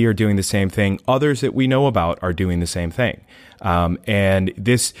 DTCC are doing the same thing. Others that we know about are doing the same thing. And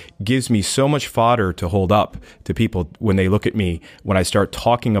this gives me so much fodder to hold up to people when they look at me, when I start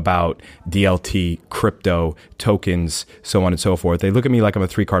talking about DLT, crypto, tokens, so on and so forth. They look at me like I'm a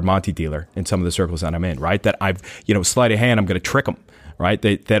 3-card Monte dealer in some of the circles that I'm in, right? That I've, sleight of hand, I'm going to trick them, right?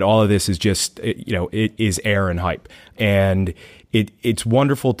 That all of this is just, it is air and hype. And it's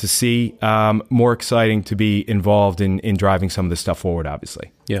wonderful to see, more exciting to be involved in driving some of this stuff forward,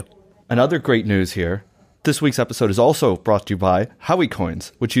 obviously. Yeah. Another great news here. This week's episode is also brought to you by Howie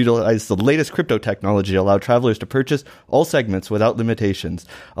Coins, which utilize the latest crypto technology to allow travelers to purchase all segments without limitations,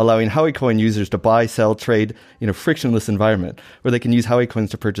 allowing Howie Coin users to buy, sell, trade in a frictionless environment where they can use Howie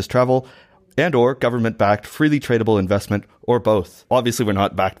Coins to purchase travel and or government-backed, freely tradable investment, or both. Obviously, we're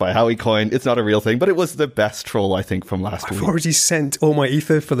not backed by Howie Coin. It's not a real thing, but it was the best troll, I think, from last week. I've already sent all my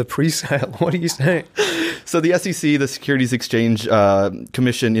Ether for the pre-sale. What are you saying? So the SEC, the Securities Exchange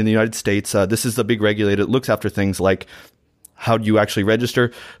Commission in the United States, this is the big regulator. It looks after things like how do you actually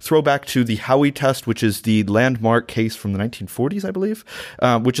register? Throwback to the Howey test, which is the landmark case from the 1940s, I believe,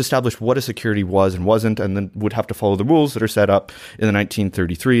 which established what a security was and wasn't, and then would have to follow the rules that are set up in the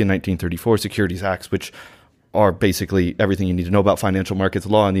 1933 and 1934 Securities Acts, which are basically everything you need to know about financial markets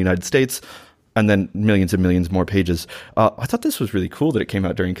law in the United States, and then millions and millions more pages. I thought this was really cool that it came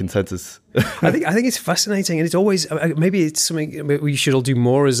out during consensus. I think it's fascinating, and it's always maybe it's something we should all do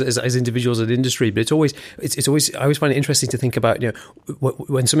more as individuals and industry. But it's always I always find it interesting to think about, you know,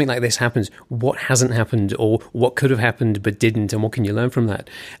 when something like this happens, what hasn't happened or what could have happened but didn't, and what can you learn from that?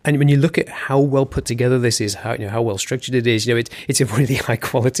 And when you look at how well put together this is, how well structured it is, it's a really high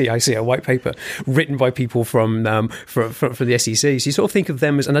quality ICO white paper written by people from the SEC. So you sort of think of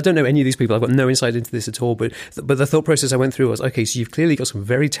them as, and I don't know any of these people. I've got no insight into this at all, but the thought process I went through was, okay, so you've clearly got some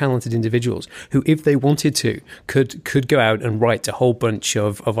very talented individuals who, if they wanted to, could go out and write a whole bunch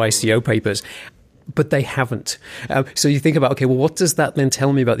of ICO papers, but they haven't. So you think about, okay, well, what does that then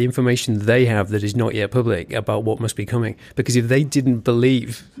tell me about the information they have that is not yet public about what must be coming? Because if they didn't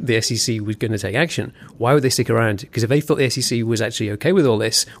believe the SEC was going to take action, why would they stick around? Because if they thought the SEC was actually okay with all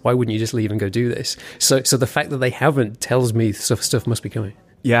this, why wouldn't you just leave and go do this? So the fact that they haven't tells me stuff must be coming.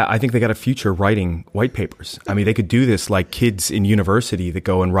 Yeah, I think they got a future writing white papers. I mean, they could do this like kids in university that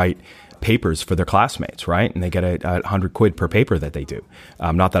go and write papers for their classmates, right? And they get £100 per paper that they do.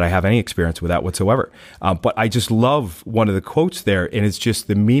 Not that I have any experience with that whatsoever. But I just love one of the quotes there, and it's just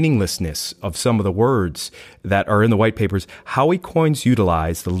the meaninglessness of some of the words that are in the white papers. Howey Coins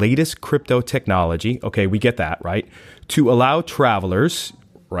utilize the latest crypto technology. Okay, we get that, right? To allow travelers,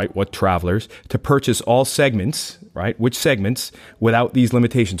 right? What travelers? To purchase all segments, right? Which segments without these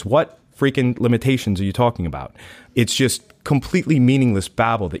limitations? What freaking limitations are you talking about? It's just completely meaningless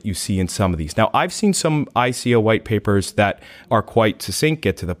babble that you see in some of these. Now, I've seen some ICO white papers that are quite succinct,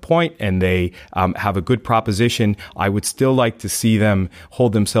 get to the point, and they have a good proposition. I would still like to see them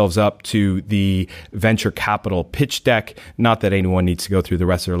hold themselves up to the venture capital pitch deck. Not that anyone needs to go through the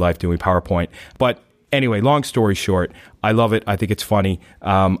rest of their life doing PowerPoint, but anyway, long story short, I love it. I think it's funny.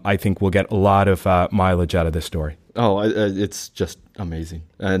 I think we'll get a lot of mileage out of this story. Oh, it's just amazing.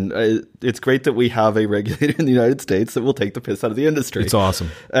 And it's great that we have a regulator in the United States that will take the piss out of the industry. It's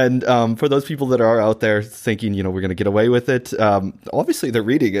awesome. And for those people that are out there thinking, we're going to get away with it, obviously they're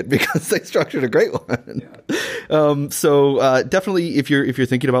reading it because they structured a great one. Yeah. So definitely, if you're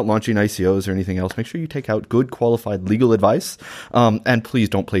thinking about launching ICOs or anything else, make sure you take out good qualified legal advice. And please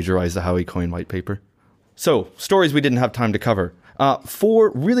don't plagiarize the Howey Coin white paper. So, stories we didn't have time to cover.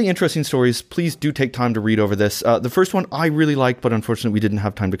 4 really interesting stories. Please do take time to read over this. The first one I really liked, but unfortunately we didn't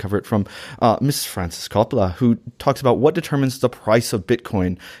have time to cover it, from Mrs. Frances Coppola, who talks about what determines the price of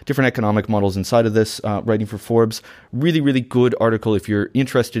Bitcoin, different economic models inside of this, writing for Forbes. Really, really good article if you're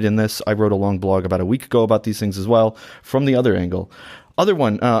interested in this. I wrote a long blog about a week ago about these things as well, from the other angle. Other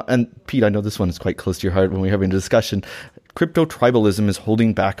one, and Pete, I know this one is quite close to your heart when we're having a discussion. Crypto tribalism is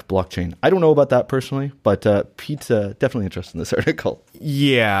holding back blockchain. I don't know about that personally, but Pete's definitely interested in this article.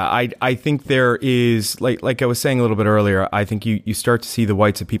 Yeah, I think there is, like I was saying a little bit earlier, I think you start to see the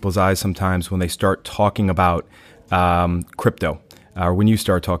whites of people's eyes sometimes when they start talking about crypto. Or when you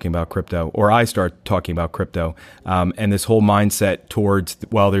start talking about crypto, or I start talking about crypto, and this whole mindset towards,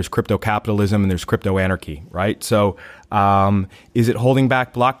 well, there's crypto capitalism and there's crypto anarchy, right? So is it holding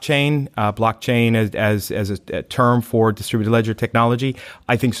back blockchain? Blockchain as a term for distributed ledger technology?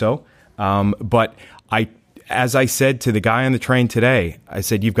 I think so. But as I said to the guy on the train today, I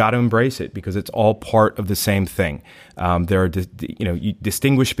said, you've got to embrace it because it's all part of the same thing. There are, you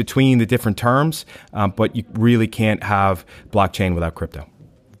distinguish between the different terms, but you really can't have blockchain without crypto.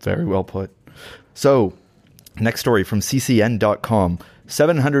 Very well put. So, next story from ccn.com.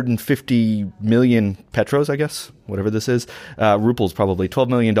 750 million petros, I guess, whatever this is. Ruples, probably $12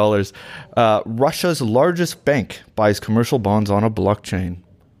 million. Russia's largest bank buys commercial bonds on a blockchain.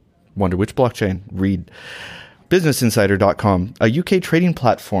 Wonder which blockchain? Read. BusinessInsider.com. A UK trading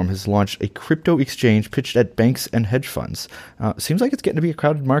platform has launched a crypto exchange pitched at banks and hedge funds. Seems like it's getting to be a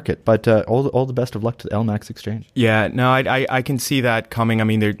crowded market, but all the best of luck to the LMAX exchange. Yeah, no, I can see that coming. I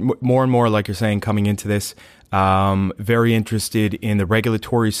mean, there more and more, like you're saying, coming into this. Very interested in the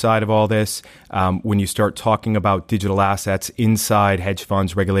regulatory side of all this. When you start talking about digital assets inside hedge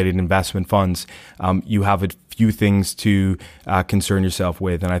funds, regulated investment funds, you have a few things to concern yourself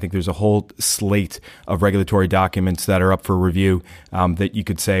with. And I think there's a whole slate of regulatory documents that are up for review that you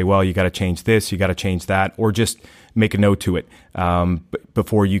could say, well, you got to change this, you got to change that, or just make a note to it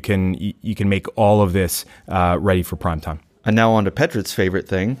before you can make all of this ready for prime time. And now on to Pedret's favorite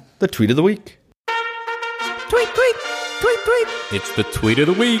thing, the tweet of the week. Tweet, tweet, tweet, tweet. It's the tweet of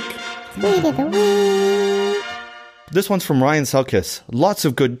the week. Tweet of the week. This one's from Ryan Selkis. Lots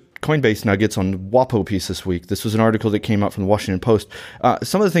of good Coinbase nuggets on WAPO piece this week. This was an article that came out from the Washington Post.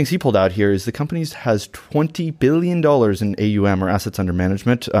 Some of the things he pulled out here is the company has $20 billion in AUM, or assets under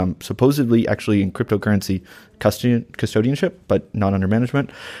management, supposedly actually in cryptocurrency custodianship, but not under management.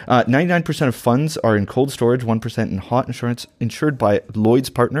 99% of funds are in cold storage, 1% in hot insurance, insured by Lloyd's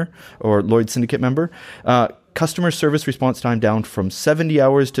partner or Lloyd's syndicate member. Customer service response time down from 70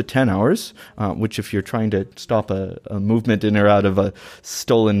 hours to 10 hours, which if you're trying to stop a movement in or out of a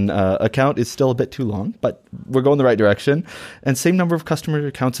stolen account is still a bit too long, but we're going the right direction. And same number of customer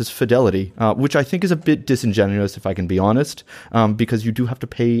accounts as Fidelity, which I think is a bit disingenuous, if I can be honest, because you do have to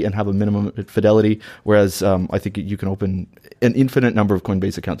pay and have a minimum at Fidelity, whereas I think you can open an infinite number of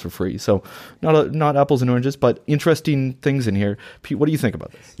Coinbase accounts for free. So not apples and oranges, but interesting things in here. Pete, what do you think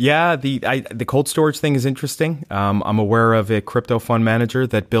about this? Yeah, the cold storage thing is interesting. I'm aware of a crypto fund manager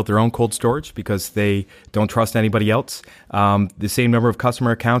that built their own cold storage because they don't trust anybody else. The same number of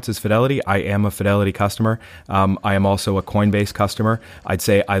customer accounts as Fidelity. I am a Fidelity customer. I am also a Coinbase customer. I'd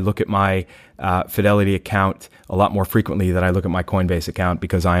say I look at my Fidelity account a lot more frequently than I look at my Coinbase account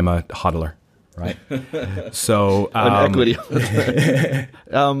because I am a hodler. Right. So an equity.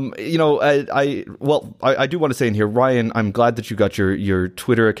 I do want to say in here, Ryan, I'm glad that you got your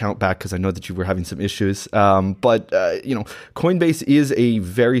Twitter account back because I know that you were having some issues. But Coinbase is a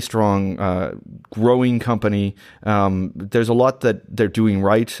very strong, growing company. There's a lot that they're doing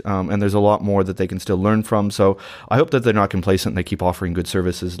right, and there's a lot more that they can still learn from. So I hope that they're not complacent and they keep offering good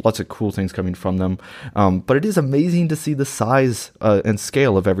services. Lots of cool things coming from them. But it is amazing to see the size and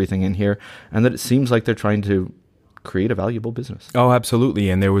scale of everything in here, and that it seems like they're trying to create a valuable business. Oh, absolutely.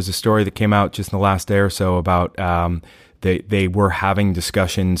 And there was a story that came out just in the last day or so about they were having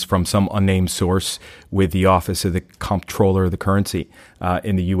discussions from some unnamed source with the Office of the Comptroller of the Currency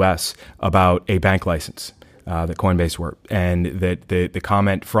in the U.S. about a bank license that Coinbase were. And that the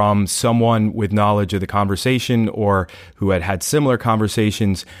comment from someone with knowledge of the conversation or who had similar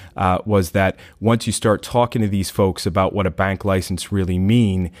conversations was that once you start talking to these folks about what a bank license really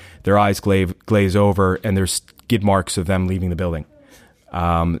mean, their eyes glaze over and there's skid marks of them leaving the building.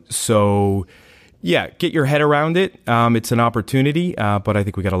 So yeah, get your head around it. It's an opportunity, but I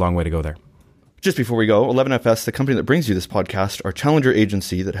think we got a long way to go there. Just before we go, 11FS, the company that brings you this podcast, our challenger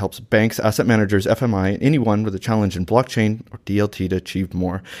agency that helps banks, asset managers, FMI, and anyone with a challenge in blockchain or DLT to achieve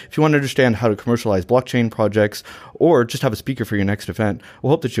more. If you want to understand how to commercialize blockchain projects or just have a speaker for your next event,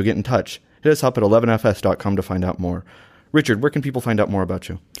 we'll hope that you'll get in touch. Hit us up at 11fs.com to find out more. Richard, where can people find out more about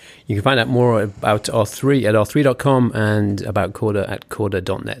you? You can find out more about R3 at r3.com and about Corda at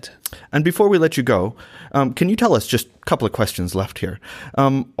corda.net. And before we let you go, can you tell us, just a couple of questions left here.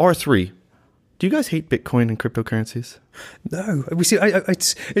 R3, do you guys hate Bitcoin and cryptocurrencies? No, we see.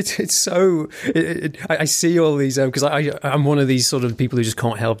 It's so. I see all these because I'm one of these sort of people who just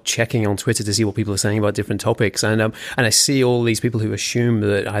can't help checking on Twitter to see what people are saying about different topics, and I see all these people who assume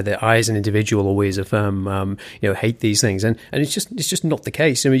that either I as an individual or we as a firm, hate these things, and it's just not the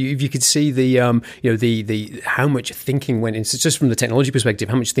case. I mean, if you could see the how much thinking went into, just from the technology perspective,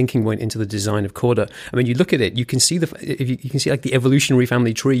 how much thinking went into the design of Corda. I mean, you look at it, you can see you can see like the evolutionary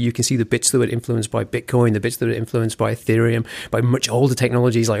family tree. You can see the bits that were influenced by Bitcoin, the bits that were influenced by Ethereum, by much older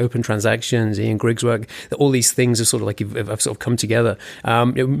technologies like open transactions, Ian Griggs' work. All these things are sort of like have sort of come together,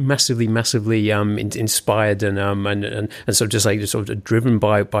 massively inspired and sort of just like sort of driven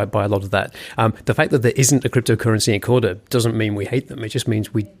by a lot of that. The fact that there isn't a cryptocurrency in Corda doesn't mean we hate them. It just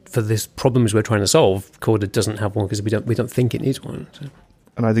means for this problems we're trying to solve, Corda doesn't have one because we don't think it needs one. So.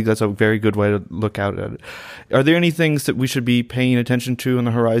 And I think that's a very good way to look out at it. Are there any things that we should be paying attention to on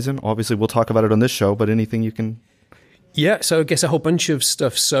the horizon? Obviously, we'll talk about it on this show, but anything you can... Yeah, so I guess a whole bunch of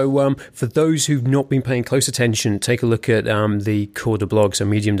stuff. So for those who've not been paying close attention, take a look at the Corda blog, so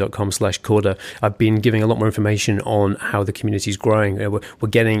medium.com/Corda. I've been giving a lot more information on how the community is growing. We're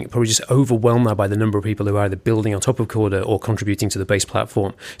getting probably just overwhelmed now by the number of people who are either building on top of Corda or contributing to the base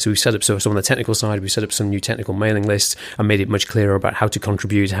platform. So we've set up, so on the technical side, we've set up some new technical mailing lists and made it much clearer about how to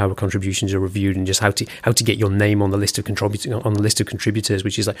contribute, how contributions are reviewed, and just how to get your name on the list of contributors,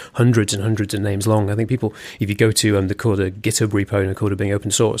 which is like hundreds and hundreds of names long. I think people, if you go to the Corda GitHub repo and Corda being open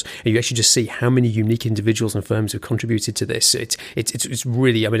source, and you actually just see how many unique individuals and firms have contributed to this. It's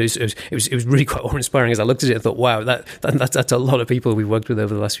really, I mean, it was really quite awe-inspiring. As I looked at it, I thought, wow, that's a lot of people we've worked with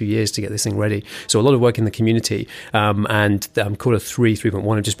over the last few years to get this thing ready. So a lot of work in the community, and Corda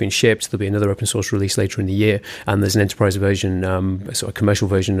 3.1 have just been shipped. There'll be another open source release later in the year, and there's an enterprise version, sort of commercial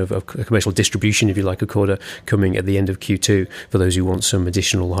version of a commercial distribution, if you like, of Corda coming at the end of Q2 for those who want some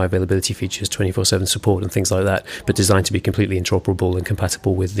additional high availability features, 24/7 support and things like that, but designed designed to be completely interoperable and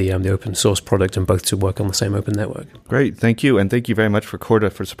compatible with the open source product, and both to work on the same open network. Great. Thank you. And thank you very much for Corda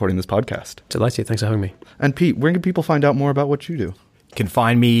for supporting this podcast. Delighted. Thanks for having me. And Pete, where can people find out more about what you do? You can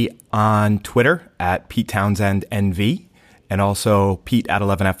find me on Twitter at Pete Townsend NV, and also Pete at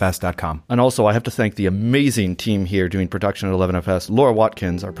 11fs.com. And also, I have to thank the amazing team here doing production at 11FS. Laura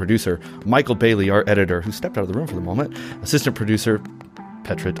Watkins, our producer. Michael Bailey, our editor, who stepped out of the room for the moment. Assistant producer,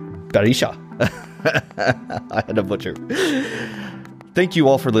 Petrit Berisha. I had a butcher. Thank you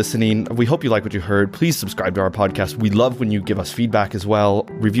all for listening. We hope you like what you heard. Please subscribe to our podcast. We love when you give us feedback as well.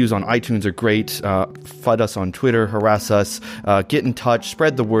 Reviews on iTunes are great. FUD us on Twitter, harass us, get in touch,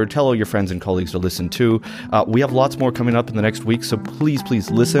 spread the word, tell all your friends and colleagues to listen too. We have lots more coming up in the next week, so please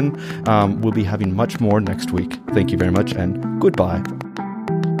listen. We'll be having much more next week. Thank you very much, and goodbye.